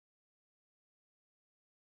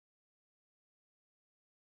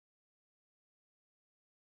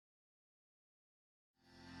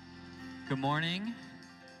Good morning.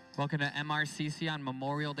 Welcome to MRCC on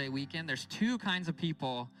Memorial Day weekend. There's two kinds of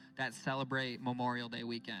people that celebrate Memorial Day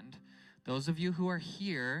weekend. Those of you who are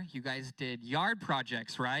here, you guys did yard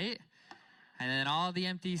projects, right? And then all the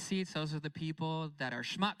empty seats, those are the people that are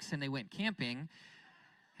schmucks and they went camping.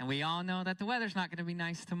 And we all know that the weather's not going to be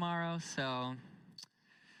nice tomorrow, so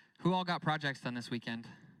who all got projects done this weekend?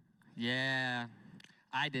 Yeah,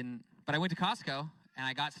 I didn't. But I went to Costco and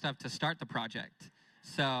I got stuff to start the project.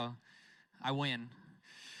 So I win.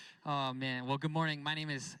 Oh, man. Well, good morning. My name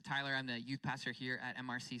is Tyler. I'm the youth pastor here at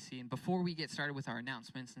MRCC. And before we get started with our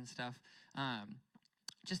announcements and stuff,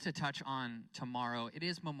 just to touch on tomorrow, it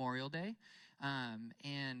is Memorial Day.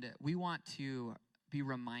 And we want to be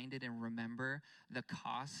reminded and remember the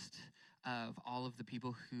cost of all of the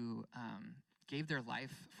people who gave their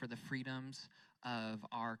life for the freedoms of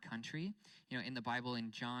our country. You know, in the Bible, in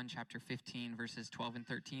John chapter 15, verses 12 and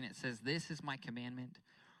 13, it says, "This is my commandment.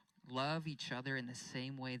 Love each other in the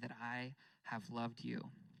same way that I have loved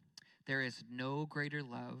you. There is no greater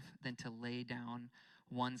love than to lay down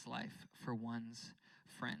one's life for one's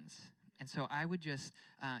friends." And so I would just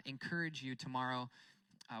encourage you tomorrow,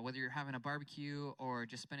 whether you're having a barbecue or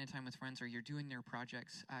just spending time with friends or you're doing their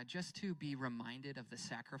projects, just to be reminded of the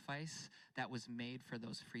sacrifice that was made for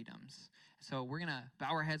those freedoms. So we're going to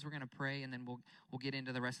bow our heads, we're going to pray, and then we'll get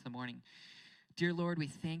into the rest of the morning. Dear Lord, we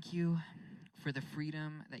thank you for the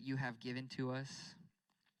freedom that you have given to us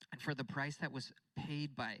and for the price that was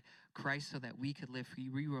paid by Christ so that we could live free.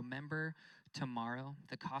 We remember tomorrow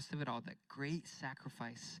the cost of it all, that great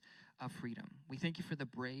sacrifice of freedom. We thank you for the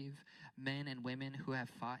brave men and women who have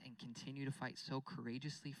fought and continue to fight so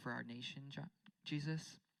courageously for our nation,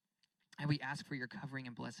 Jesus. And we ask for your covering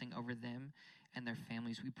and blessing over them and their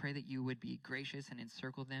families. We pray that you would be gracious and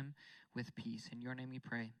encircle them with peace. In your name we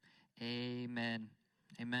pray. Amen.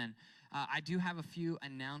 Amen. I do have a few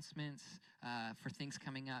announcements for things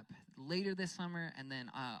coming up later this summer and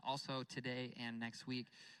then also today and next week.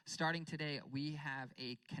 Starting today, we have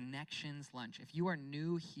a Connections lunch. If you are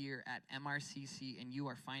new here at MRCC and you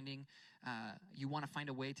are you want to find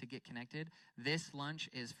a way to get connected, this lunch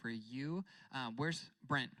is for you. Where's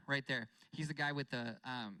Brent? Right there. He's the guy with the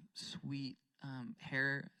sweet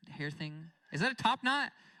hair thing. Is that a top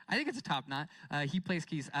knot? I think it's a top knot. He plays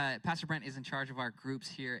keys. Pastor Brent is in charge of our groups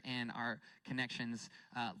here and our connections.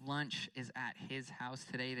 Lunch is at his house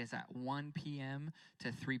today. It is at 1 p.m.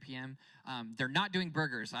 to 3 p.m. They're not doing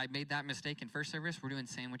burgers. I made that mistake in first service. We're doing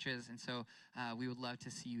sandwiches, and so we would love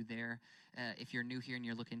to see you there if you're new here and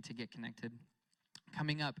you're looking to get connected.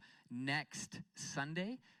 Coming up next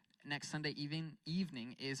Sunday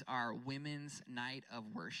evening is our Women's Night of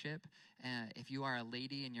Worship. If you are a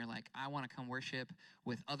lady and you're like, I want to come worship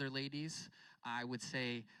with other ladies, I would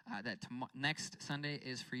say that next Sunday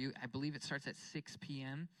is for you. I believe it starts at 6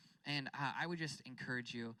 p.m. And I would just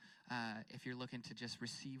encourage you, if you're looking to just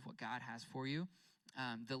receive what God has for you.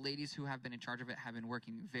 The ladies who have been in charge of it have been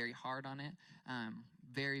working very hard on it,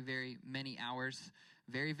 very, very many hours.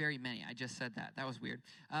 Very, very many. I just said that. That was weird.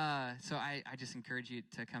 So I just encourage you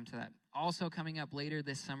to come to that. Also coming up later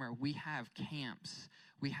this summer, we have camps.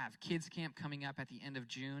 We have kids camp coming up at the end of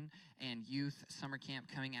June and youth summer camp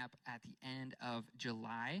coming up at the end of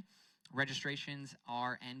July. Registrations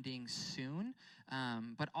are ending soon.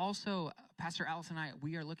 But also, Pastor Allison and I,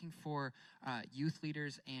 we are looking for youth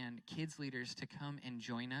leaders and kids leaders to come and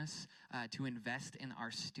join us to invest in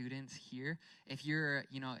our students here. If you're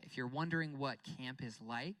wondering what camp is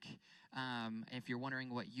like, if you're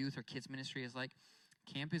wondering what youth or kids ministry is like,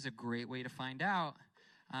 camp is a great way to find out.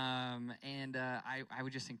 I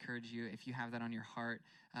would just encourage you, if you have that on your heart,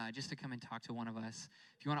 just to come and talk to one of us.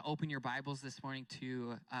 If you want to open your Bibles this morning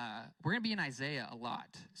to, we're going to be in Isaiah a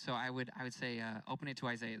lot. So I would say open it to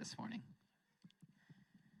Isaiah this morning.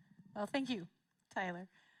 Well, thank you, Tyler.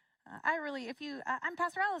 I'm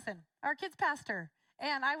Pastor Allison, our kids pastor.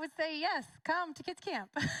 And I would say, yes, come to kids camp.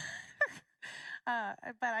 But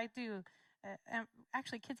I do,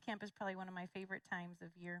 actually kids camp is probably one of my favorite times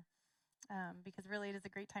of year. Because really it is a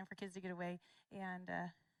great time for kids to get away.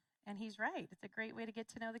 And he's right. It's a great way to get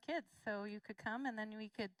to know the kids. So you could come and then we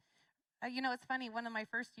could, it's funny. One of my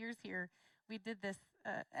first years here, we did this,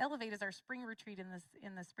 Elevate is our spring retreat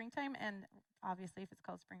in the springtime. And obviously if it's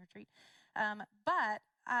called spring retreat. But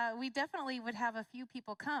we definitely would have a few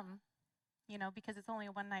people come, because it's only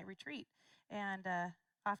a one-night retreat. And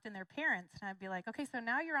often they're parents. And I'd be like, okay, so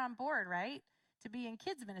now you're on board, right? To be in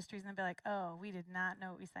kids ministries, and they'll be like, oh, we did not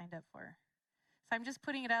know what we signed up for. So I'm just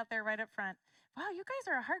putting it out there right up front. Wow, you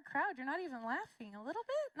guys are a hard crowd. You're not even laughing a little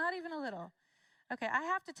bit? Not even a little. Okay, I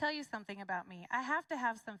have to tell you something about me. I have to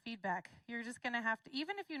have some feedback. You're just going to have to,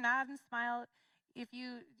 even if you nod and smile,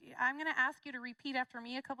 I'm going to ask you to repeat after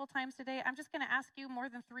me a couple times today. I'm just going to ask you, more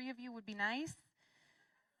than 3 of you would be nice.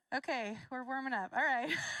 Okay, we're warming up. All right.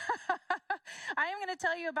 I am going to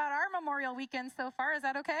tell you about our Memorial Weekend so far. Is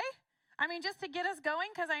that okay? I mean, just to get us going,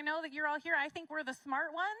 because I know that you're all here. I think we're the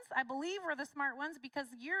smart ones. I believe we're the smart ones because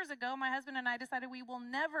years ago, my husband and I decided we will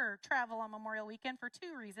never travel on Memorial Weekend for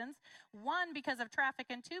 2 reasons. 1, because of traffic,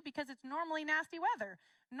 and 2, because it's normally nasty weather.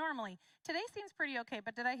 Normally. Today seems pretty okay,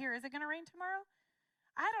 but did I hear, is it going to rain tomorrow?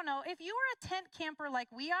 I don't know. If you are a tent camper like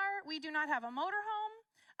we are, we do not have a motorhome.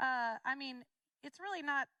 I mean, it's really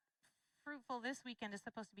not fruitful. This weekend is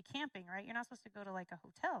supposed to be camping, right? You're not supposed to go to like a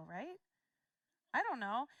hotel, right? I don't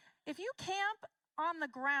know. If you camp on the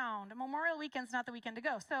ground, Memorial Weekend's not the weekend to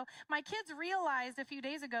go. So my kids realized a few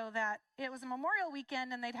days ago that it was a Memorial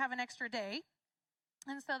Weekend and they'd have an extra day.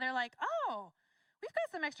 And so they're like, oh, we've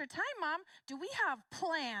got some extra time, Mom. Do we have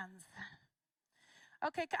plans?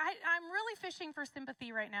 Okay, I'm really fishing for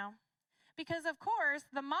sympathy right now. Because, of course,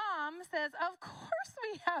 the mom says, of course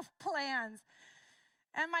we have plans.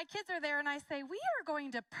 And my kids are there, and I say, we are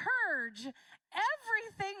going to purge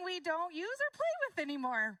everything we don't use or play with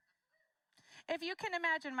anymore. If you can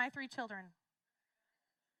imagine my 3 children,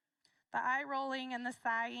 the eye rolling and the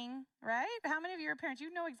sighing, right? How many of you are parents?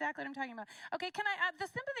 You know exactly what I'm talking about. Okay, the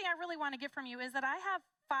sympathy I really want to get from you is that I have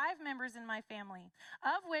 5 members in my family,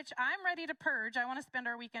 of which I'm ready to purge. I want to spend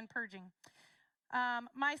our weekend purging.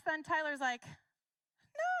 My son Tyler's like,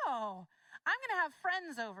 no, I'm going to have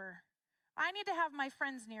friends over. I need to have my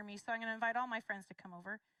friends near me, so I'm going to invite all my friends to come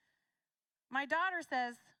over. My daughter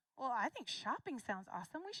says, well, I think shopping sounds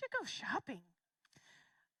awesome. We should go shopping.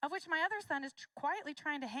 Of which my other son is quietly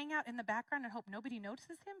trying to hang out in the background and hope nobody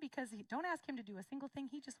notices him, because don't ask him to do a single thing.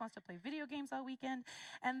 He just wants to play video games all weekend.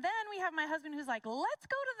 And then we have my husband who's like, let's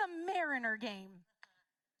go to the Mariner game.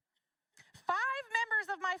 5 members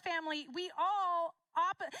of my family, we all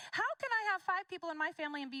how can I have 5 people in my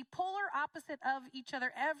family and be polar opposite of each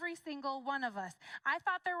other, every single one of us? I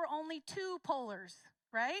thought there were only 2 polars,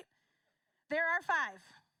 right? There are 5.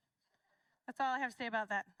 That's all I have to say about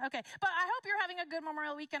that. Okay, but I hope you're having a good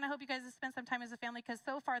Memorial Weekend. I hope you guys have spent some time as a family, because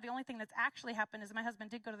so far the only thing that's actually happened is my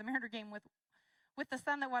husband did go to the Mariner game with the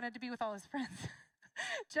son that wanted to be with all his friends.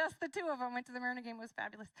 Just the 2 of them went to the Mariner game. It was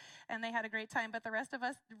fabulous, and they had a great time, but the rest of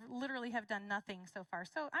us literally have done nothing so far.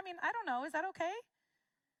 So, I mean, I don't know. Is that okay?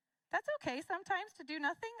 That's okay sometimes to do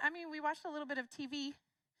nothing. I mean, we watched a little bit of TV,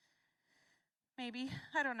 maybe.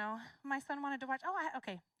 I don't know. My son wanted to watch.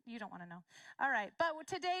 Okay. You don't want to know. All right. But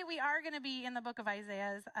today we are going to be in the book of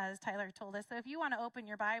Isaiah, as Tyler told us. So if you want to open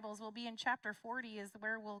your Bibles, we'll be in chapter 40 is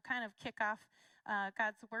where we'll kind of kick off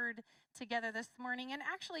God's word together this morning. And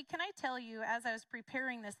actually, can I tell you, as I was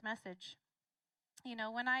preparing this message,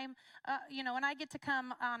 when when I get to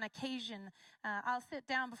come on occasion, I'll sit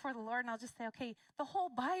down before the Lord and I'll just say, okay, the whole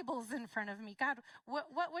Bible's in front of me. God,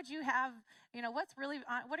 what would you have,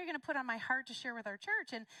 what are you going to put on my heart to share with our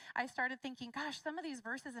church? And I started thinking, gosh, some of these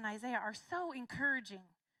verses in Isaiah are so encouraging.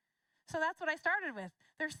 So that's what I started with.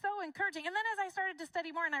 They're so encouraging. And then as I started to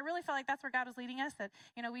study more, and I really felt like that's where God was leading us, that,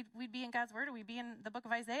 we'd be in God's word, or we'd be in the book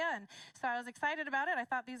of Isaiah. And so I was excited about it. I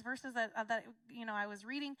thought these verses that I was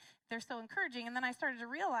reading, they're so encouraging. And then I started to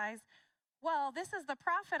realize, well, this is the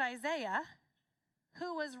prophet Isaiah,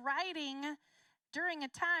 who was writing during a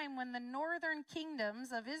time when the northern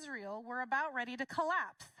kingdoms of Israel were about ready to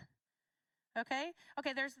collapse. Okay,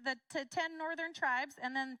 there's the 10 northern tribes,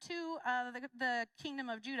 and then 2, the kingdom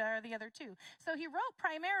of Judah are the other 2. So he wrote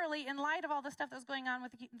primarily in light of all the stuff that was going on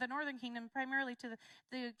with the northern kingdom, primarily to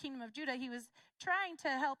the kingdom of Judah. He was trying to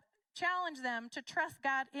help challenge them to trust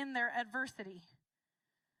God in their adversity.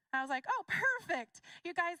 I was like, oh, perfect.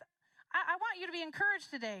 You guys, I want you to be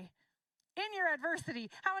encouraged today in your adversity.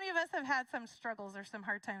 How many of us have had some struggles or some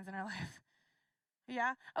hard times in our life?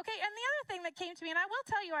 Yeah. Okay. And the other thing that came to me, and I will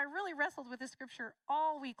tell you, I really wrestled with this scripture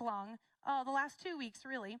all week long, the last 2 weeks,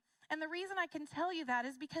 really. And the reason I can tell you that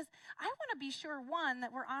is because I want to be sure, 1,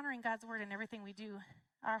 that we're honoring God's word in everything we do.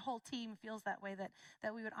 Our whole team feels that way,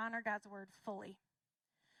 that we would honor God's word fully.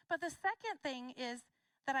 But the second thing is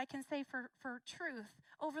that I can say for truth,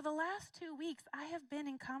 over the last 2 weeks, I have been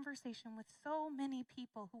in conversation with so many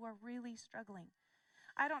people who are really struggling.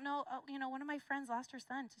 I don't know, one of my friends lost her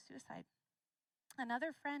son to suicide.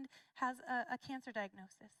 Another friend has a cancer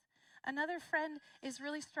diagnosis. Another friend is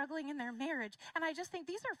really struggling in their marriage. And I just think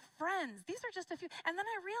these are friends. These are just a few. And then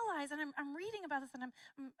I realize, and I'm reading about this, and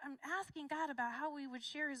I'm asking God about how we would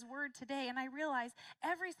share his word today. And I realize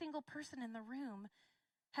every single person in the room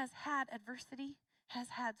has had adversity, has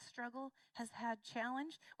had struggle, has had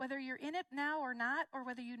challenge. Whether you're in it now or not, or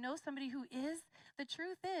whether you know somebody who is, the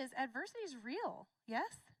truth is adversity is real,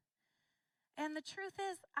 yes? And the truth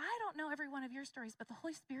is, I don't know every one of your stories, but the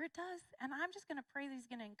Holy Spirit does. And I'm just going to pray that He's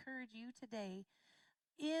going to encourage you today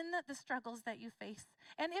in the struggles that you face.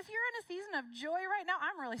 And if you're in a season of joy right now,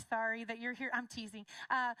 I'm really sorry that you're here. I'm teasing.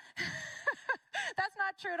 That's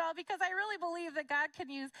not true at all, because I really believe that God can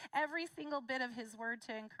use every single bit of His word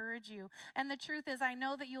to encourage you. And the truth is, I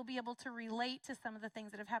know that you'll be able to relate to some of the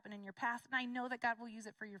things that have happened in your past, and I know that God will use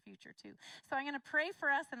it for your future too. So I'm going to pray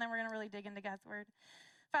for us, and then we're going to really dig into God's word.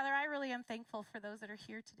 Father, I really am thankful for those that are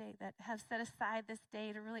here today that have set aside this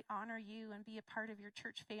day to really honor you and be a part of your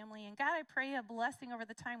church family. And God, I pray a blessing over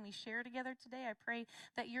the time we share together today. I pray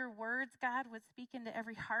that your words, God, would speak into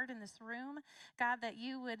every heart in this room. God, that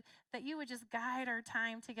you would just guide our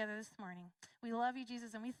time together this morning. We love you,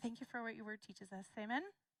 Jesus, and we thank you for what your word teaches us. Amen?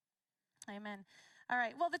 Amen. All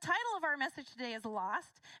right. Well, the title of our message today is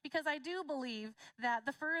Lost, because I do believe that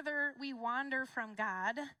the further we wander from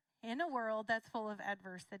God in a world that's full of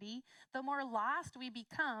adversity, the more lost we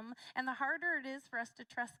become, and the harder it is for us to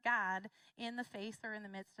trust God in the face or in the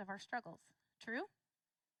midst of our struggles. True?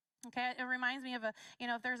 Okay, it reminds me of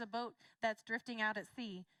if there's a boat that's drifting out at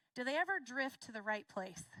sea, do they ever drift to the right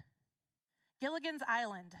place? Gilligan's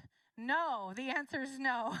Island. No, the answer is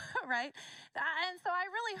no, right? And so I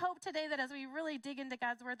really hope today that as we really dig into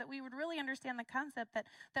God's word, that we would really understand the concept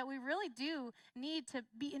that we really do need to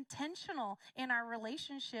be intentional in our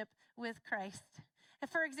relationship with Christ.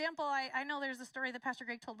 For example, I know there's a story that Pastor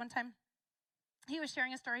Greg told one time. He was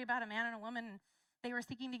sharing a story about a man and a woman, and they were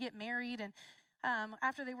seeking to get married, and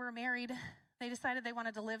after they were married, they decided they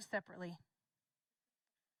wanted to live separately.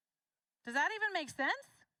 Does that even make sense?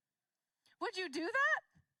 Would you do that?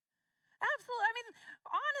 Absolutely. I mean,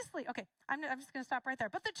 honestly, okay, I'm just going to stop right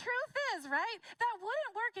there. But the truth is, right, that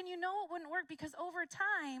wouldn't work, and you know it wouldn't work because over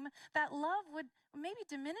time, that love would maybe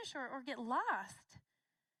diminish or get lost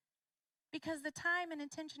because the time and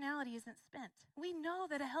intentionality isn't spent. We know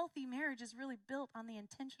that a healthy marriage is really built on the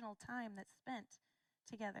intentional time that's spent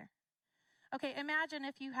together. Okay, imagine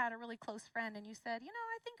if you had a really close friend and you said,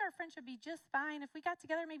 I think our friendship would be just fine if we got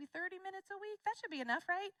together maybe 30 minutes a week. That should be enough,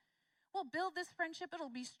 right? We'll build this friendship. It'll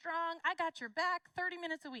be strong. I got your back 30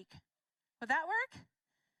 minutes a week. Would that work?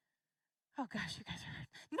 Oh, gosh, you guys are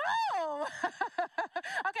hurt. No!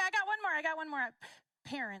 Okay, I got one more.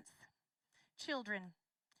 Parents, children.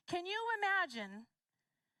 Can you imagine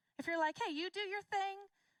if you're like, hey, you do your thing,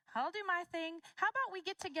 I'll do my thing. How about we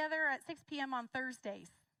get together at 6 p.m. on Thursdays?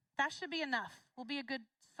 That should be enough. We'll be a good,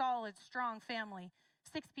 solid, strong family.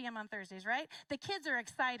 6 p.m. on Thursdays, right? The kids are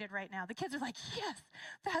excited right now. The kids are like, yes,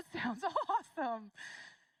 that sounds awesome.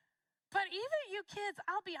 But even you kids,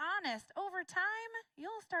 I'll be honest, over time,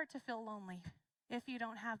 you'll start to feel lonely if you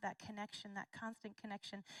don't have that connection, that constant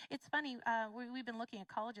connection. It's funny, we've been looking at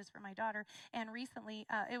colleges for my daughter, and recently,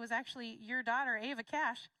 it was actually your daughter, Ava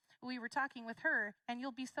Cash. We were talking with her, and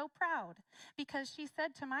you'll be so proud because she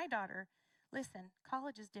said to my daughter, listen,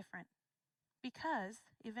 college is different. Because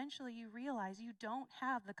eventually you realize you don't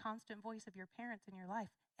have the constant voice of your parents in your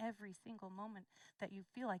life every single moment that you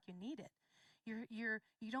feel like you need it.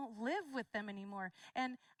 You don't live with them anymore.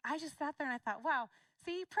 And I just sat there and I thought, wow,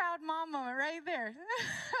 see, proud mom moment right there.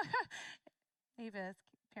 Ava's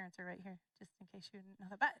parents are right here, just in case you didn't know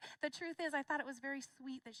that. But the truth is, I thought it was very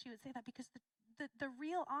sweet that she would say that because the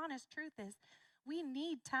real honest truth is we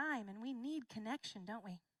need time and we need connection, don't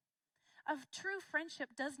we? A true friendship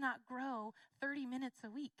does not grow 30 minutes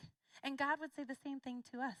a week. And God would say the same thing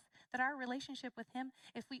to us, that our relationship with Him,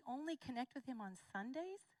 if we only connect with Him on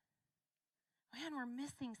Sundays, man, we're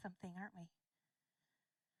missing something, aren't we?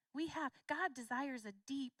 God desires a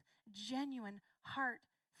deep, genuine heart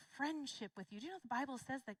friendship with you. Do you know the Bible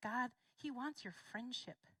says that God, He wants your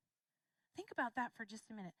friendship? Think about that for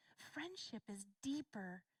just a minute. Friendship is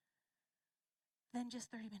deeper than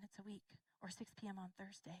just 30 minutes a week or 6 p.m. on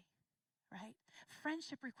Thursday. Right?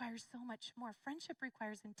 Friendship requires so much more. Friendship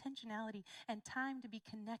requires intentionality and time to be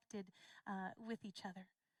connected with each other.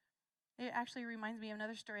 It actually reminds me of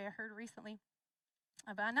another story I heard recently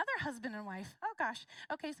about another husband and wife. Oh gosh.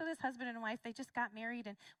 Okay, so this husband and wife, they just got married,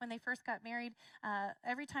 and when they first got married,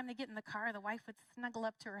 every time they get in the car, the wife would snuggle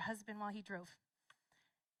up to her husband while he drove.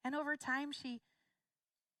 And over time, she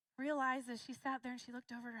realized as she sat there and she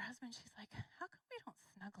looked over at her husband, she's like, how come we don't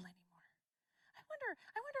snuggle anymore?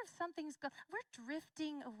 I wonder if something's we're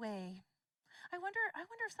drifting away. I wonder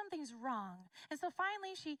if something's wrong. And so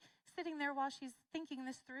finally she's sitting there while she's thinking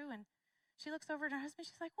this through, and she looks over at her husband.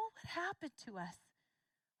 She's like, well, what happened to us?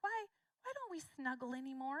 Why don't we snuggle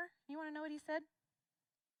anymore? You want to know what he said?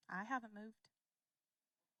 I haven't moved.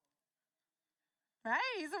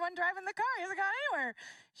 Right? He's the one driving the car. He hasn't gone anywhere.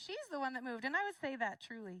 She's the one that moved. And I would say that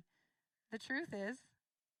truly. The truth is,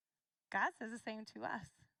 God says the same to us.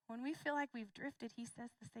 When we feel like we've drifted, he says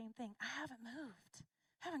the same thing. I haven't moved.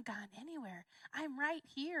 I haven't gone anywhere. I'm right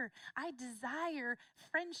here. I desire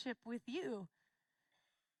friendship with you.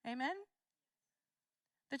 Amen?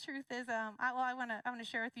 The truth is, I want to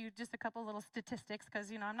share with you just a couple little statistics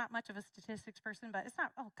because, I'm not much of a statistics person, but it's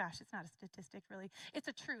not a statistic really. It's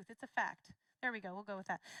a truth. It's a fact. There we go. We'll go with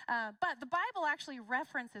that. But the Bible actually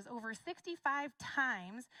references over 65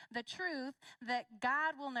 times the truth that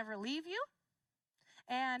God will never leave you,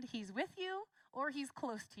 and he's with you, or he's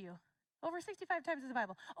close to you. Over 65 times in the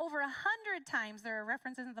Bible. Over 100 times there are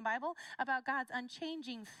references in the Bible about God's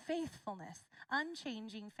unchanging faithfulness.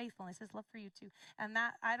 Unchanging faithfulness, his love for you too. And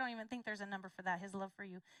that, I don't even think there's a number for that, his love for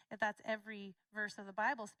you. If that's every verse of the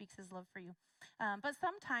Bible speaks his love for you. But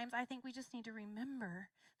sometimes I think we just need to remember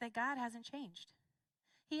that God hasn't changed.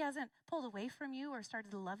 He hasn't pulled away from you or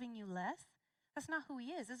started loving you less. That's not who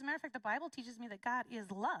he is. As a matter of fact, the Bible teaches me that God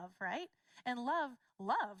is love, right? And love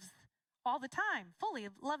loves all the time, fully.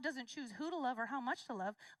 Love doesn't choose who to love or how much to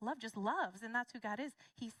love. Love just loves, and that's who God is.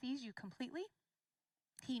 He sees you completely.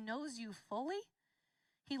 He knows you fully.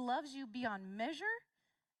 He loves you beyond measure.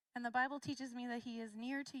 And the Bible teaches me that he is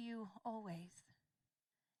near to you always.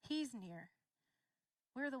 He's near.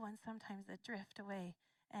 We're the ones sometimes that drift away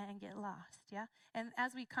and get lost, yeah? And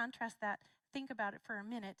as we contrast that, think about it for a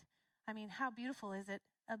minute. I mean, how beautiful is it?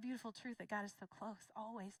 A beautiful truth that God is so close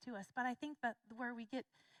always to us. But I think that where we get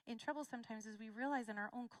in trouble sometimes is we realize in our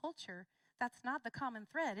own culture, that's not the common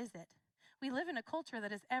thread, is it? We live in a culture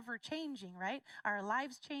that is ever changing, right? Our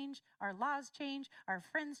lives change, our laws change, our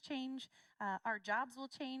friends change, our jobs will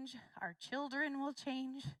change, our children will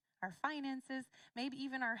change, our finances, maybe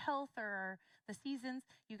even our health or the seasons.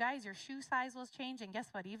 You guys, your shoe size will change, and guess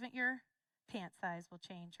what? Even your pant size will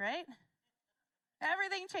change, right?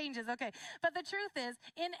 Everything changes, okay. But the truth is,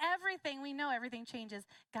 in everything, we know everything changes.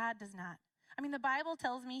 God does not. I mean, the Bible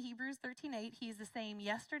tells me, Hebrews 13:8, he's the same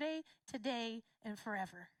yesterday, today, and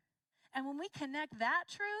forever. And when we connect that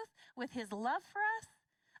truth with his love for us,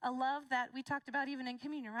 a love that we talked about even in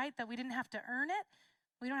communion, right? That we didn't have to earn it.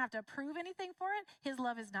 We don't have to prove anything for it. His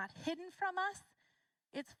love is not hidden from us.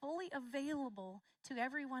 It's fully available to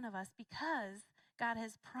every one of us because God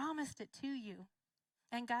has promised it to you.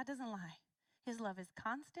 And God doesn't lie. His love is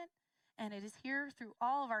constant, and it is here through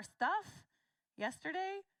all of our stuff,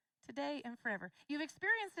 yesterday, today, and forever. You've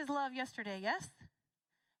experienced his love yesterday, yes?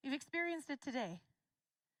 You've experienced it today.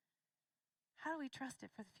 How do we trust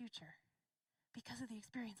it for the future? Because of the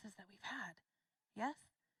experiences that we've had, yes?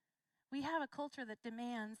 We have a culture that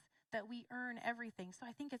demands that we earn everything, so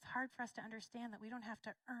I think it's hard for us to understand that we don't have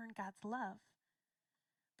to earn God's love.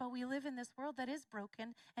 But we live in this world that is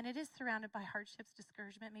broken, and it is surrounded by hardships,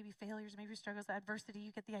 discouragement, maybe failures, maybe struggles, adversity.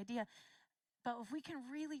 You get the idea. But if we can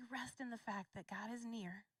really rest in the fact that God is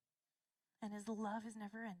near and his love is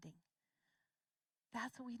never ending,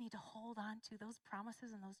 that's what we need to hold on to, those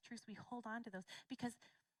promises and those truths. We hold on to those. Because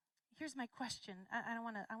here's my question. I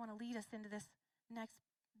want to lead us into this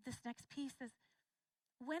next piece is,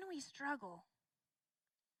 when we struggle,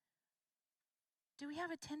 do we have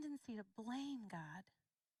a tendency to blame God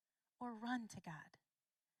or run to God?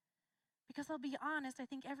 Because I'll be honest, I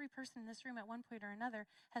think every person in this room at one point or another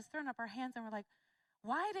has thrown up our hands and we're like,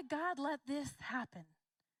 why did God let this happen?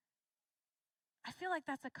 I feel like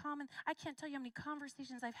that's a common, I can't tell you how many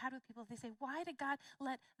conversations I've had with people. They say, why did God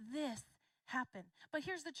let this happen? But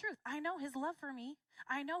here's the truth. I know his love for me.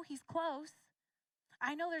 I know he's close.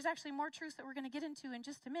 I know there's actually more truths that we're going to get into in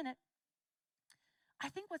just a minute. I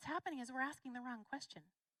think what's happening is we're asking the wrong question.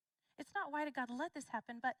 It's not why did God let this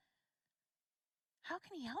happen, but how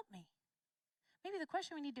can he help me? Maybe the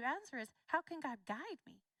question we need to answer is, how can God guide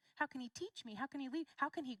me? How can he teach me? How can he lead? How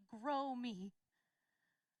can he grow me?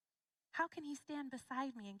 How can he stand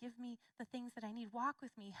beside me and give me the things that I need? Walk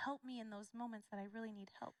with me, help me in those moments that I really need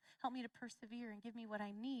help. Help me to persevere and give me what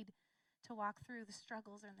I need to walk through the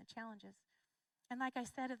struggles and the challenges. And like I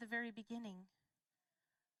said at the very beginning,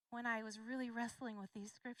 when I was really wrestling with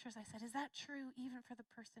these scriptures, I said, is that true even for the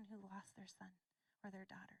person who lost their son or their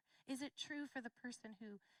daughter? Is it true for the person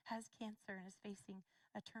who has cancer and is facing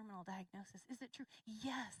a terminal diagnosis? Is it true?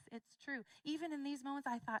 Yes, it's true. Even in these moments,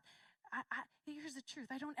 I thought, here's the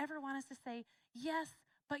truth. I don't ever want us to say, yes,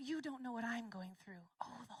 but you don't know what I'm going through.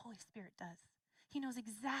 Oh, the Holy Spirit does. He knows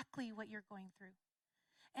exactly what you're going through.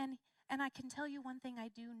 And I can tell you one thing I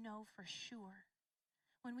do know for sure.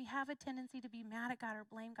 When we have a tendency to be mad at God or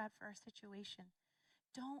blame God for our situation,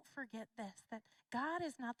 don't forget this, that God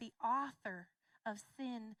is not the author of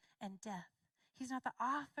sin and death. He's not the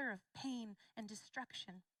author of pain and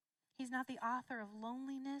destruction. He's not the author of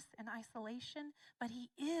loneliness and isolation, but he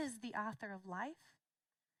is the author of life.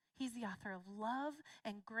 He's the author of love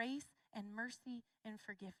and grace and mercy and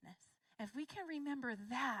forgiveness. If we can remember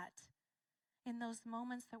that in those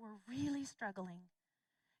moments that we're really struggling,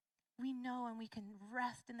 we know and we can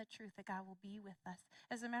rest in the truth that God will be with us.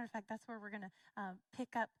 As a matter of fact, that's where we're going to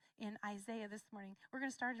pick up in Isaiah this morning. We're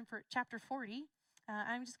going to start in chapter 40.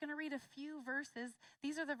 I'm just going to read a few verses.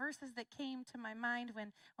 These are the verses that came to my mind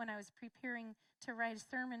when I was preparing to write a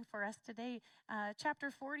sermon for us today.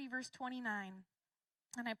 Chapter 40, verse 29.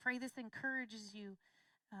 And I pray this encourages you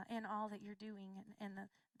in all that you're doing and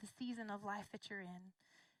the season of life that you're in.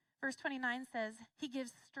 Verse 29 says, He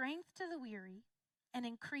gives strength to the weary and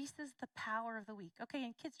increases the power of the weak. Okay,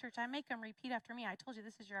 in kids' church, I make them repeat after me. I told you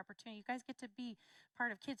this is your opportunity. You guys get to be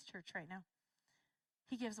part of kids' church right now.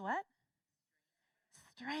 He gives what?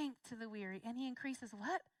 Strength to the weary. And he increases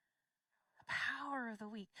what? The power of the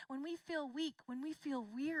weak. When we feel weak, when we feel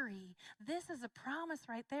weary, this is a promise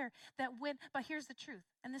right there but here's the truth.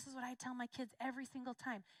 And this is what I tell my kids every single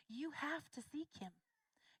time. You have to seek him.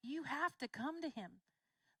 You have to come to him.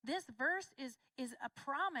 This verse is a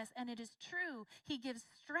promise, and it is true. He gives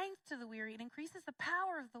strength to the weary. It increases the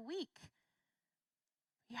power of the weak.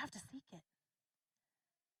 You have to seek it.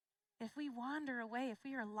 If we wander away, if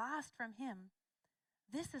we are lost from him,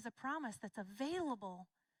 this is a promise that's available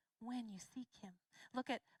when you seek him.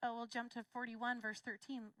 We'll jump to 41, verse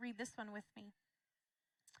 13. Read this one with me.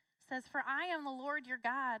 It says, For I am the Lord your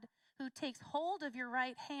God, who takes hold of your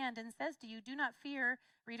right hand and says to you, do not fear.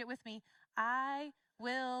 Read it with me. I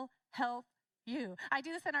will help you. I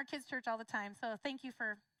do this in our kids' church all the time. So thank you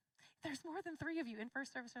there's more than 3 of you. In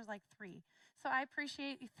first service, there's like 3. So I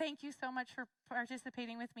appreciate you. Thank you so much for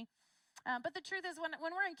participating with me. But the truth is, when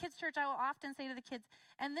we're in kids' church, I will often say to the kids,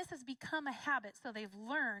 and this has become a habit, so they've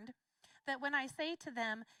learned that when I say to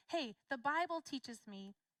them, hey, the Bible teaches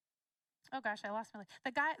me, oh gosh, I lost my life.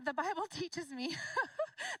 The Bible teaches me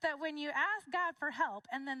that when you ask God for help,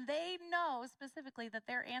 and then they know specifically that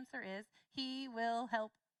their answer is, he will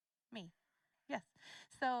help me. Yes.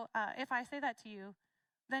 So if I say that to you,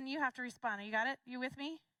 then you have to respond. You got it? You with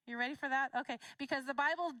me? You ready for that? Okay. Because the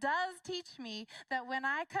Bible does teach me that when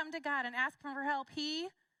I come to God and ask him for help, he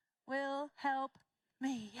will help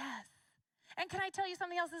me. Yes. And can I tell you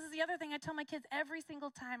something else? This is the other thing I tell my kids every single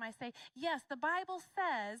time. I say, yes, the Bible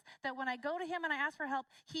says that when I go to him and I ask for help,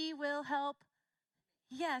 he will help.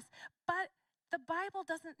 Yes. But the Bible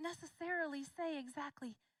doesn't necessarily say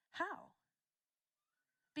exactly how.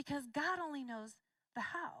 Because God only knows the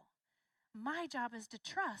how. My job is to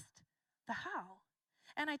trust the how.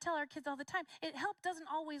 And I tell our kids all the time, help doesn't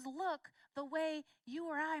always look the way you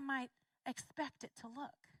or I might expect it to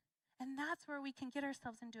look. And that's where we can get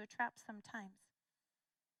ourselves into a trap sometimes.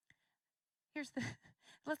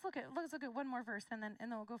 Let's look at one more verse, and then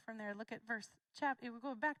we'll go from there. Look at we'll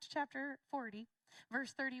go back to chapter 40,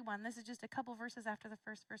 verse 31. This is just a couple verses after the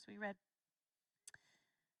first verse we read.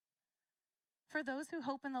 For those who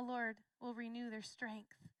hope in the Lord will renew their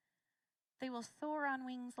strength. They will soar on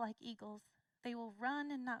wings like eagles. They will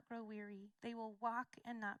run and not grow weary. They will walk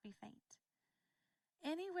and not be faint.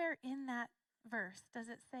 Anywhere in that verse does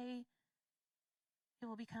it say it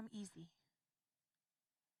will become easy?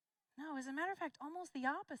 No, as a matter of fact, almost the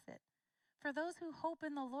opposite. For those who hope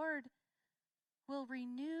in the Lord will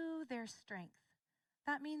renew their strength.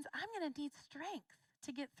 That means I'm going to need strength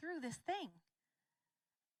to get through this thing.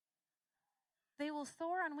 They will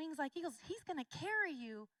soar on wings like eagles. He's going to carry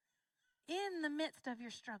you in the midst of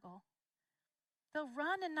your struggle. They'll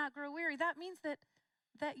run and not grow weary. That means that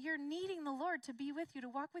you're needing the Lord to be with you, to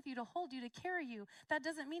walk with you, to hold you, to carry you. That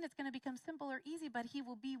doesn't mean it's going to become simple or easy, but he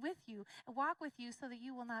will be with you, walk with you so that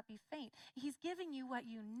you will not be faint. He's giving you what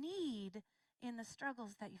you need in the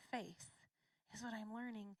struggles that you face, is what I'm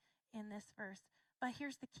learning in this verse. But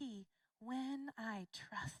here's the key. When I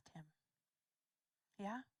trust him,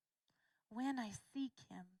 yeah? When I seek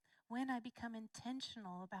him, when I become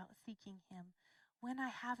intentional about seeking him, when I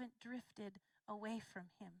haven't drifted away from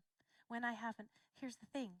him, when I haven't, here's the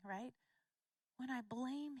thing, right? When I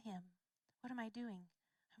blame him, what am I doing?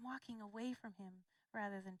 I'm walking away from him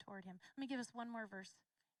rather than toward him. Let me give us one more verse.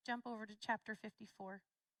 Jump over to chapter 54,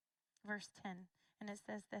 verse 10, and it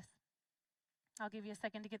says this. I'll give you a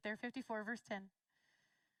second to get there. 54, verse 10.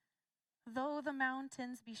 Though the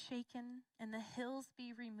mountains be shaken and the hills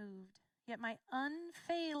be removed, yet my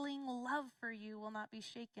unfailing love for you will not be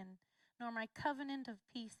shaken, nor my covenant of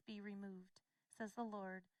peace be removed, says the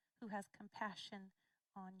Lord, who has compassion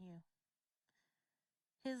on you.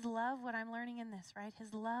 His love, what I'm learning in this, right?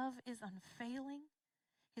 His love is unfailing.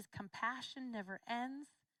 His compassion never ends.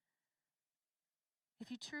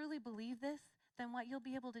 If you truly believe this, then what you'll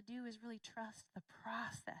be able to do is really trust the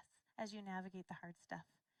process as you navigate the hard stuff.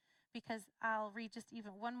 because I'll read just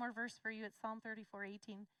even one more verse for you. It's Psalm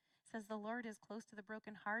 34:18. It says, "The Lord is close to the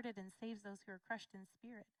brokenhearted and saves those who are crushed in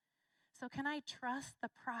spirit." So can I trust the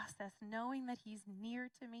process, knowing that he's near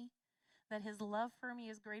to me, that his love for me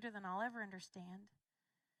is greater than I'll ever understand,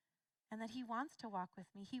 and that he wants to walk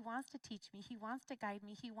with me. He wants to teach me. He wants to guide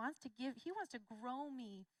me. He wants to grow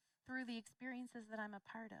me through the experiences that I'm a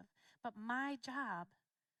part of. But my job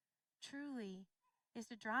truly is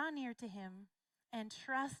to draw near to him and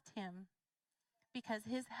trust him, because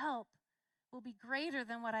his help will be greater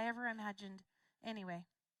than what I ever imagined anyway.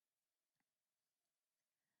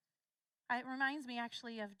 It reminds me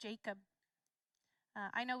actually of Jacob.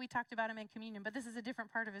 I know we talked about him in communion, but this is a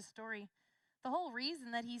different part of his story. The whole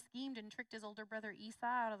reason that he schemed and tricked his older brother Esau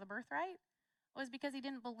out of the birthright was because he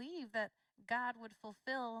didn't believe that God would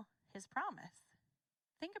fulfill his promise.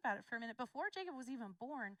 Think about it for a minute. Before Jacob was even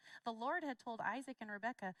born, the Lord had told Isaac and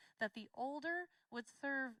Rebekah that the older would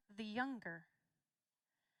serve the younger.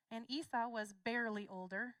 And Esau was barely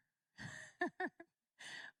older.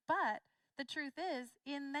 But the truth is,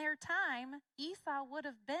 in their time, Esau would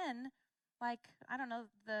have been like, I don't know,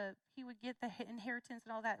 he would get the inheritance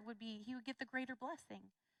and all that. He would get the greater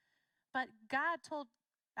blessing. But God told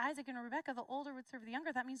Isaac and Rebekah the older would serve the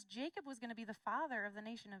younger. That means Jacob was going to be the father of the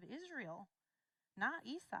nation of Israel, not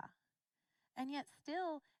Esau. And yet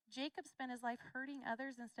still, Jacob spent his life hurting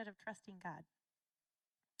others instead of trusting God.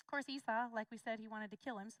 Of course, Esau, like we said, he wanted to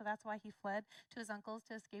kill him, so that's why he fled to his uncles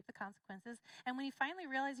to escape the consequences. And when he finally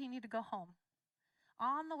realized he needed to go home,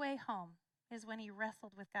 on the way home is when he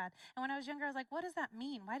wrestled with God. And when I was younger, I was like, what does that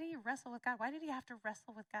mean? Why did he wrestle with God? Why did he have to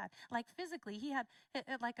wrestle with God? Like physically, he had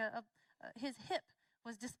his hip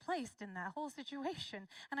was displaced in that whole situation.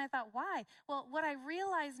 And I thought, why? Well, what I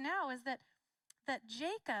realize now is that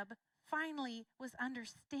Jacob finally was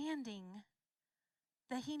understanding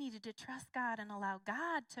that he needed to trust God and allow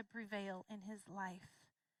God to prevail in his life,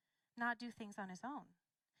 not do things on his own.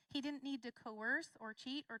 He didn't need to coerce or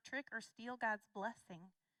cheat or trick or steal God's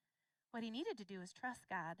blessing. What he needed to do is trust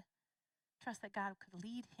God, trust that God could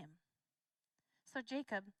lead him. So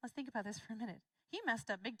Jacob, let's think about this for a minute. He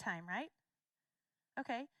messed up big time, right?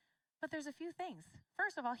 Okay, but there's a few things.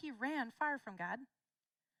 First of all, he ran far from God,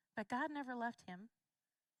 but God never left him.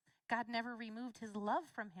 God never removed his love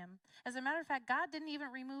from him. As a matter of fact, God didn't even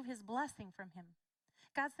remove his blessing from him.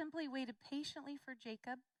 God simply waited patiently for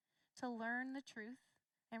Jacob to learn the truth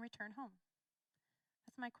and return home.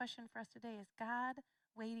 That's my question for us today. Is God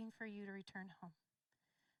waiting for you to return home?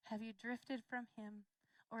 Have you drifted from him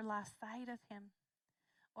or lost sight of him?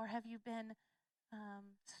 Or have you been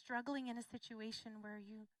struggling in a situation where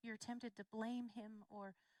you're tempted to blame him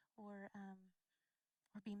or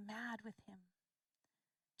be mad with him?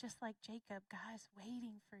 Just like Jacob, God is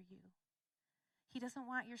waiting for you. He doesn't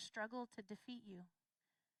want your struggle to defeat you.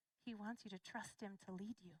 He wants you to trust him to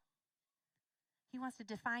lead you. He wants to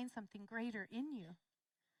define something greater in you.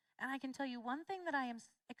 And I can tell you one thing that I am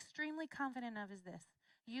extremely confident of is this: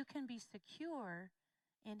 you can be secure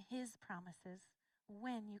in his promises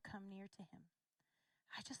when you come near to him.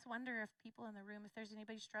 I just wonder if people in the room, if there's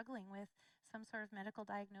anybody struggling with some sort of medical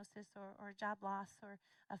diagnosis or a job loss or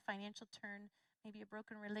a financial turn, maybe a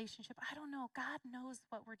broken relationship. I don't know. God knows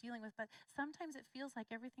what we're dealing with, but sometimes it feels like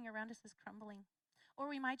everything around us is crumbling. Or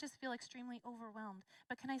we might just feel extremely overwhelmed.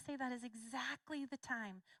 But can I say that is exactly the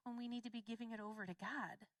time when we need to be giving it over to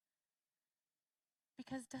God?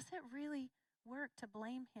 Because does it really work to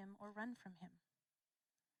blame him or run from him?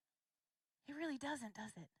 It really doesn't,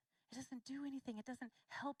 does it? It doesn't do anything. It doesn't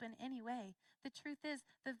help in any way. The truth is,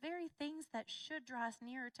 the very things that should draw us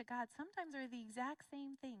nearer to God sometimes are the exact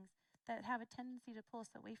same things that have a tendency to pull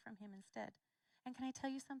us away from him instead. And can I tell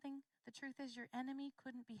you something? The truth is, your enemy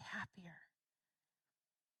couldn't be happier.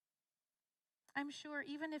 I'm sure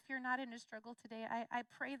even if you're not in a struggle today, I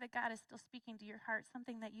pray that God is still speaking to your heart,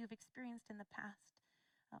 something that you've experienced in the past.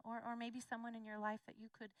 Or maybe someone in your life that you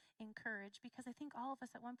could encourage, because I think all of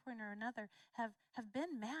us at one point or another have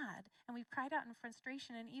been mad, and we've cried out in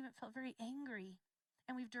frustration and even felt very angry,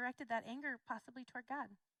 and we've directed that anger possibly toward God.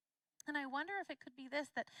 And I wonder if it could be this,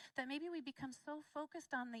 that maybe we become so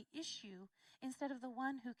focused on the issue instead of the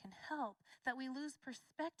one who can help, that we lose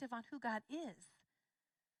perspective on who God is.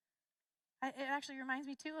 It actually reminds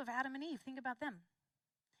me too of Adam and Eve. Think about them.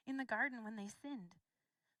 In the garden when they sinned,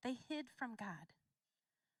 they hid from God.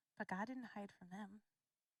 But God didn't hide from them.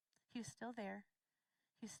 He was still there.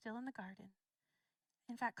 He was still in the garden.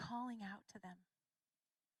 In fact, calling out to them.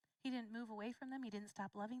 He didn't move away from them. He didn't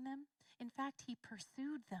stop loving them. In fact, he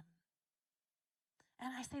pursued them.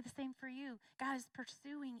 And I say the same for you. God is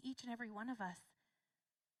pursuing each and every one of us.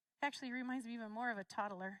 It actually reminds me even more of a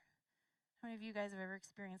toddler. How many of you guys have ever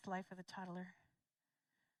experienced life with a toddler?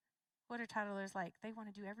 What are toddlers like? They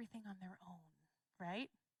want to do everything on their own, right?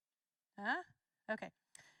 Huh? Okay.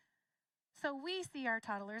 So we see our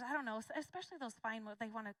toddlers, I don't know, especially those fine, they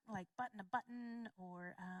want to like button a button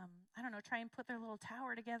or, I don't know, try and put their little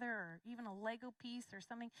tower together or even a Lego piece or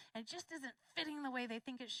something, and it just isn't fitting the way they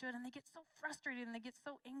think it should, and they get so frustrated and they get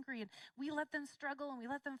so angry, and we let them struggle and we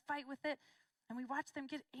let them fight with it, and we watch them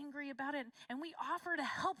get angry about it, and we offer to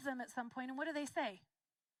help them at some point, and what do they say?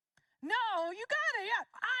 No, you got it, yeah,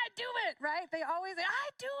 I do it, right? They always say, I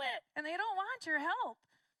do it, and they don't want your help.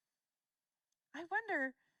 I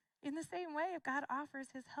wonder, in the same way, if God offers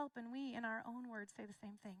his help and we, in our own words, say the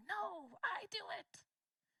same thing. No, I do it.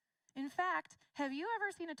 In fact, have you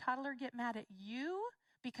ever seen a toddler get mad at you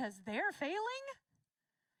because they're failing?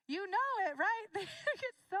 You know it, right? They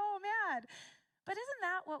get so mad. But isn't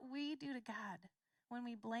that what we do to God when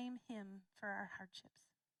we blame him for our hardships?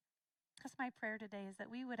 That's my prayer today, is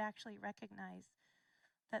that we would actually recognize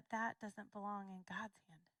that that doesn't belong in God's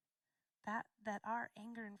hand. That our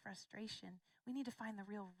anger and frustration, we need to find the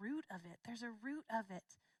real root of it. There's a root of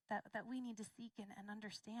it that we need to seek and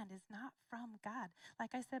understand is not from God.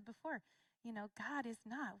 Like I said before, God is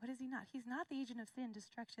not. What is he not? He's not the agent of sin,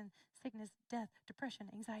 destruction, sickness, death, depression,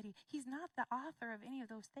 anxiety. He's not the author of any of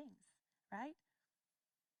those things, right?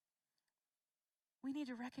 We need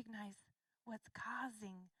to recognize what's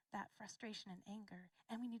causing that frustration and anger,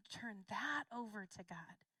 and we need to turn that over to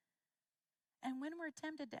God. And when we're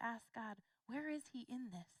tempted to ask God, where is he in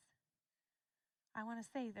this? I want to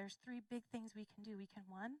say there's 3 big things we can do. We can,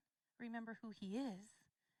 1, remember who he is.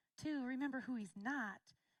 2, remember who he's not.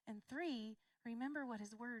 And 3, remember what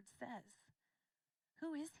his word says.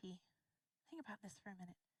 Who is he? Think about this for a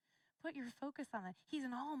minute. Put your focus on that. He's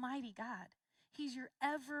an almighty God. He's your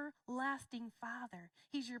everlasting Father.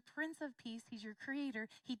 He's your Prince of Peace. He's your creator.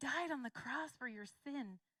 He died on the cross for your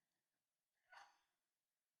sin.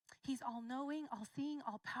 He's all-knowing, all-seeing,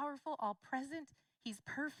 all-powerful, all-present. He's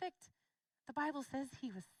perfect. The Bible says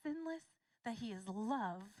he was sinless, that he is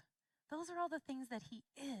love. Those are all the things that he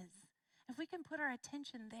is. If we can put our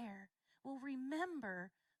attention there, we'll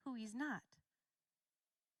remember who he's not.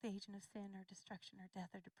 The agent of sin or destruction or death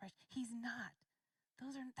or depression. He's not.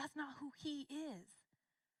 That's not who he is.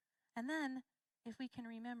 And then, if we can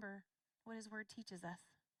remember what his word teaches us.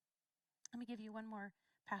 Let me give you one more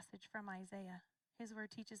passage from Isaiah. His word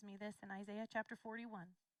teaches me this in Isaiah chapter 41,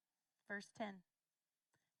 verse 10.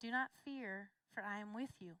 Do not fear, for I am with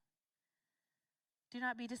you. Do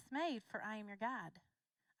not be dismayed, for I am your God.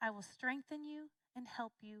 I will strengthen you and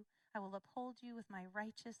help you. I will uphold you with my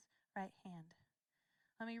righteous right hand.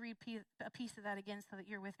 Let me read a piece of that again so that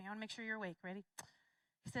you're with me. I want to make sure you're awake. Ready?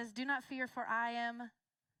 He says, do not fear, for I am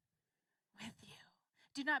with you.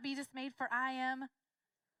 Do not be dismayed, for I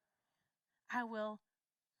will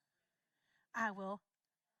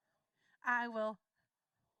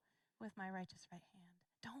with my righteous right hand.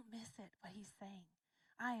 Don't miss it, what he's saying.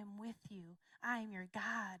 I am with you. I am your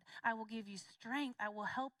God. I will give you strength. I will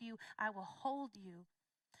help you. I will hold you.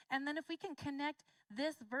 And then if we can connect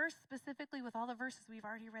this verse specifically with all the verses we've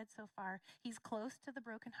already read so far, he's close to the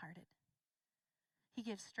brokenhearted. He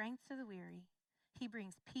gives strength to the weary. He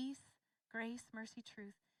brings peace, grace, mercy,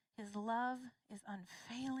 truth. His love is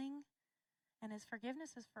unfailing, and his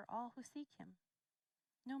forgiveness is for all who seek him,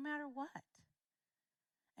 no matter what.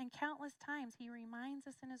 And countless times he reminds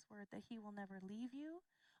us in his word that he will never leave you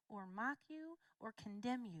or mock you or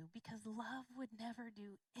condemn you, because love would never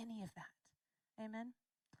do any of that. Amen?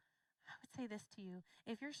 I would say this to you.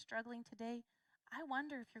 If you're struggling today, I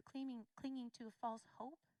wonder if you're clinging to a false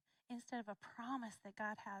hope instead of a promise that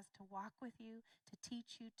God has to walk with you, to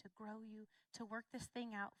teach you, to grow you, to work this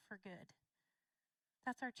thing out for good.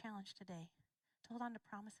 That's our challenge today, to hold on to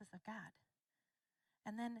promises of God.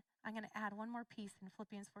 And then I'm going to add one more piece in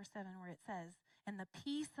Philippians 4:7 where it says, and the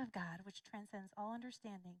peace of God, which transcends all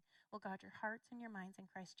understanding, will guard your hearts and your minds in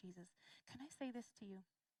Christ Jesus. Can I say this to you?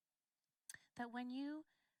 That when you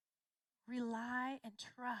rely and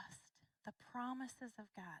trust the promises of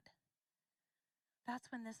God,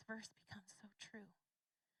 that's when this verse becomes so true.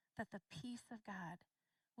 That the peace of God,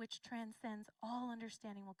 which transcends all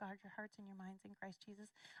understanding, will guard your hearts and your minds in Christ Jesus.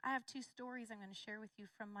 I have 2 stories I'm going to share with you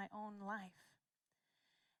from my own life.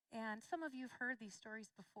 And some of you have heard these stories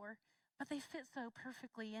before, but they fit so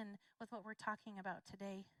perfectly in with what we're talking about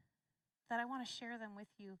today that I want to share them with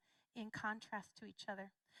you in contrast to each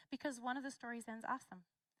other. Because one of the stories ends awesome,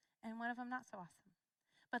 and one of them not so awesome.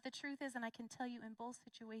 But the truth is, and I can tell you in both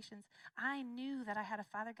situations, I knew that I had a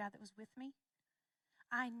Father God that was with me.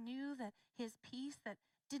 I knew that his peace that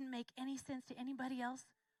didn't make any sense to anybody else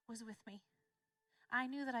was with me. I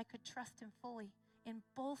knew that I could trust him fully in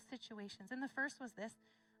both situations. And the first was this.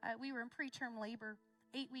 We were in preterm labor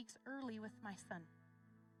 8 weeks early with my son.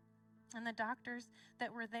 And the doctors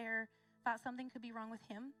that were there thought something could be wrong with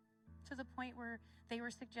him, to the point where they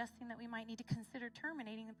were suggesting that we might need to consider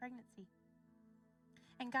terminating the pregnancy.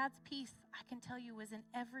 And God's peace, I can tell you, was in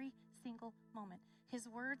every single moment. His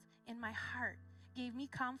words in my heart gave me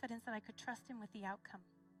confidence that I could trust him with the outcome,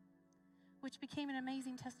 which became an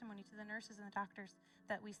amazing testimony to the nurses and the doctors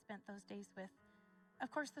that we spent those days with.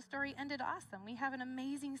 Of course, the story ended awesome. We have an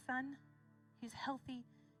amazing son. He's healthy.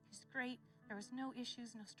 He's great. There was no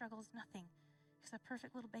issues, no struggles, nothing. He's a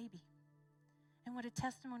perfect little baby. And what a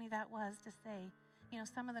testimony that was to say,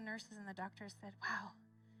 some of the nurses and the doctors said, wow,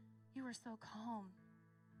 you were so calm.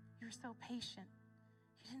 You were so patient.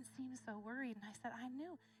 You didn't seem so worried. And I said, I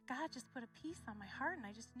knew. God just put a peace on my heart, and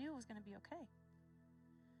I just knew it was going to be okay.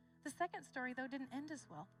 The second story, though, didn't end as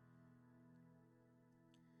well.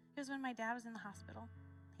 It was when my dad was in the hospital.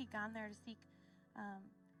 He'd gone there to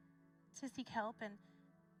seek help, and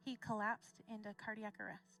he collapsed into cardiac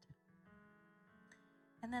arrest.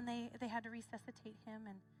 And then they had to resuscitate him,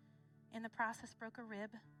 and in the process broke a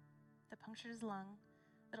rib that punctured his lung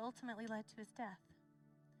that ultimately led to his death.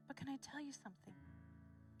 But can I tell you something?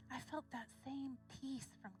 I felt that same peace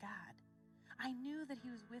from God. I knew that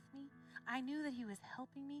he was with me. I knew that he was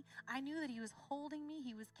helping me. I knew that he was holding me.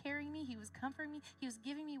 He was carrying me. He was comforting me. He was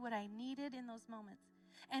giving me what I needed in those moments.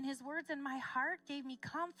 And his words in my heart gave me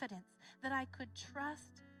confidence that I could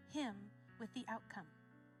trust him with the outcome.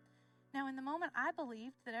 Now, in the moment, I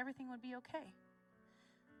believed that everything would be okay.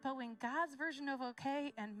 But when God's version of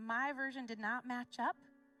okay and my version did not match up,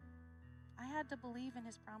 I had to believe in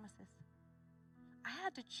his promises. I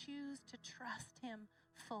had to choose to trust him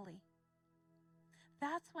fully.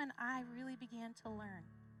 That's when I really began to learn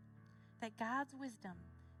that God's wisdom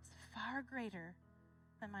is far greater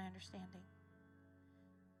than my understanding.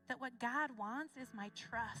 That what God wants is my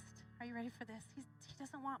trust. Are you ready for this? He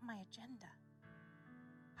doesn't want my agenda.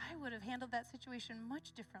 I would have handled that situation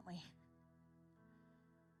much differently.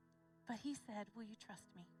 But he said, will you trust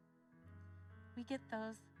me? We get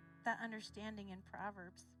that understanding in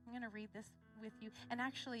Proverbs. I'm going to read this with you. And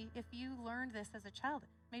actually, if you learned this as a child,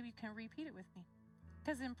 maybe you can repeat it with me.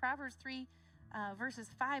 Because in Proverbs 3, verses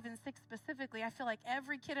 5 and 6 specifically, I feel like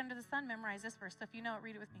every kid under the sun memorized this verse. So if you know it,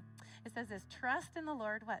 read it with me. It says this, trust in the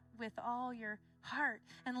Lord, what? With all your heart,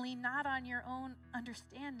 and lean not on your own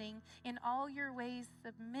understanding. In all your ways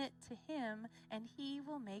submit to him, and he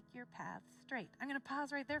will make your paths straight. I'm going to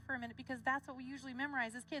pause right there for a minute, because that's what we usually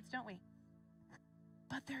memorize as kids, don't we?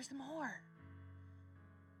 But there's more.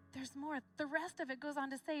 There's more. The rest of it goes on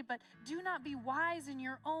to say, but do not be wise in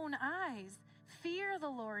your own eyes. Fear the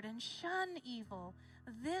Lord and shun evil.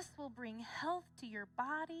 This will bring health to your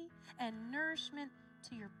body and nourishment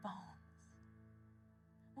to your bones.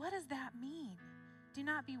 What does that mean? Do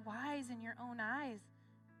not be wise in your own eyes.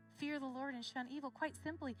 Fear the Lord and shun evil. Quite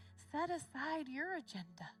simply, set aside your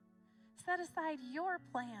agenda. Set aside your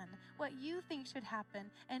plan, what you think should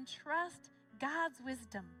happen, and trust God's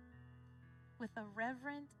wisdom with a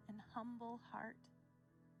reverent and humble heart.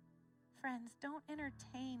 Friends, don't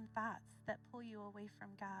entertain thoughts that pull you away from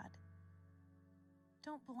God.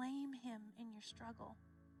 Don't blame him in your struggle,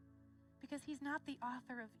 because he's not the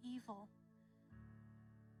author of evil.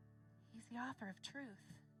 He's the author of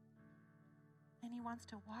truth. And he wants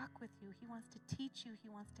to walk with you. He wants to teach you. He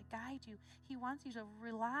wants to guide you. He wants you to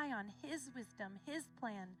rely on his wisdom, his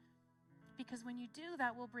plan, because when you do,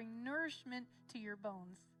 that will bring nourishment to your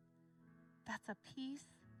bones. That's a peace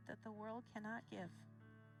that the world cannot give,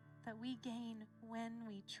 that we gain when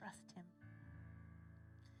we trust him.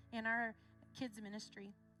 In our kids'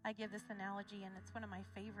 ministry, I give this analogy, and it's one of my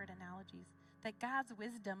favorite analogies, that God's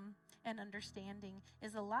wisdom and understanding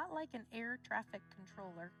is a lot like an air traffic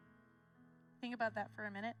controller. Think about that for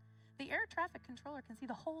a minute. The air traffic controller can see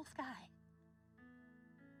the whole sky.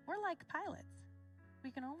 We're like pilots. We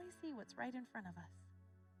can only see what's right in front of us.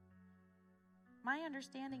 My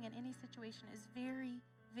understanding in any situation is very,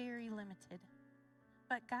 very limited.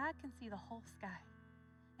 But God can see the whole sky,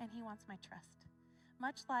 and he wants my trust.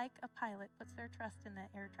 Much like a pilot puts their trust in the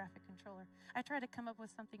air traffic controller. I tried to come up with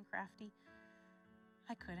something crafty.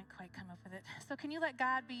 I couldn't quite come up with it. So can you let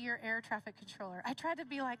God be your air traffic controller? I tried to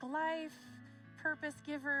be like life, purpose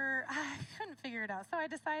giver. I couldn't figure it out. So I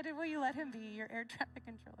decided, will you let him be your air traffic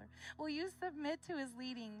controller? Will you submit to his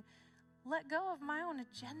leading? Let go of my own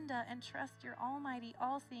agenda and trust your almighty,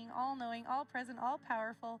 all-seeing, all-knowing, all-present,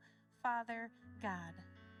 all-powerful Father God.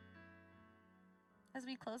 As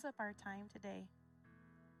we close up our time today,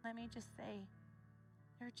 let me just say,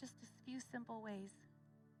 there are just a few simple ways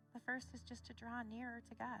The first is just to draw nearer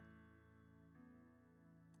to God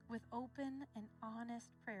with open and honest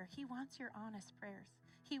prayer. He wants your honest prayers.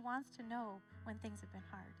 He wants to know when things have been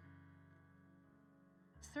hard.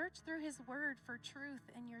 Search through his word for truth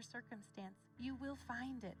in your circumstance. You will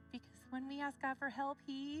find it, because when we ask God for help,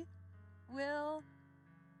 he will.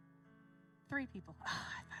 3 people. Oh,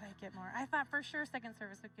 I thought I'd get more. I thought for sure second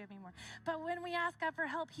service would give me more. But when we ask God for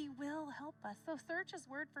help, he will help us. So search his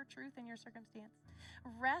word for truth in your circumstance.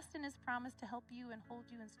 Rest in his promise to help you and hold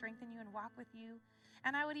you and strengthen you and walk with you.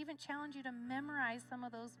 And I would even challenge you to memorize some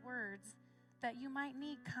of those words that you might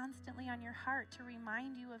need constantly on your heart to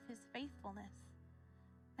remind you of his faithfulness.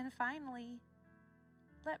 And finally,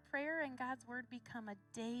 let prayer and God's word become a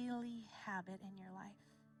daily habit in your life,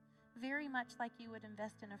 very much like you would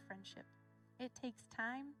invest in a friendship. It takes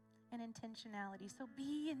time and intentionality. So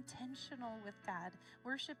be intentional with God.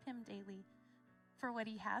 Worship him daily for what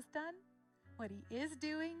he has done, what he is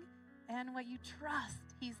doing, and what you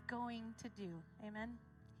trust he's going to do. Amen?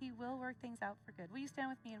 He will work things out for good. Will you stand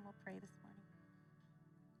with me and we'll pray this morning?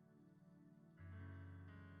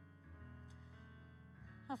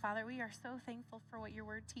 Oh, Father, we are so thankful for what your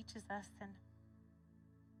word teaches us. And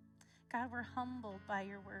God, we're humbled by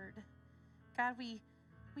your word. God, we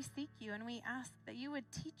seek you and we ask that you would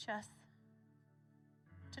teach us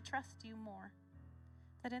to trust you more.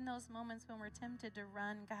 That in those moments when we're tempted to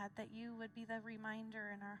run, God, that you would be the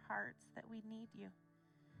reminder in our hearts that we need you,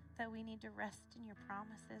 that we need to rest in your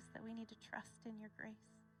promises, that we need to trust in your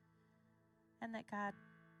grace. And that, God,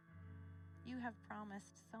 you have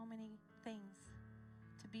promised so many things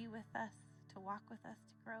to be with us, to walk with us,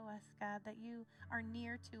 to grow us, God, that you are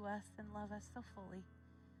near to us and love us so fully.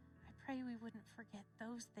 I pray we wouldn't forget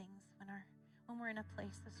those things when we're in a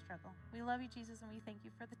place of struggle. We love you, Jesus, and we thank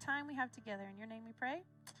you for the time we have together. In your name we pray.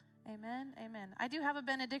 Amen, amen. I do have a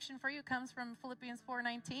benediction for you. It comes from Philippians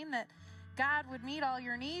 4:19, that God would meet all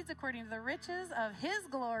your needs according to the riches of his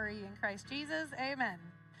glory in Christ Jesus. Amen.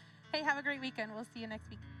 Hey, have a great weekend. We'll see you next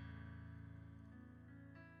week.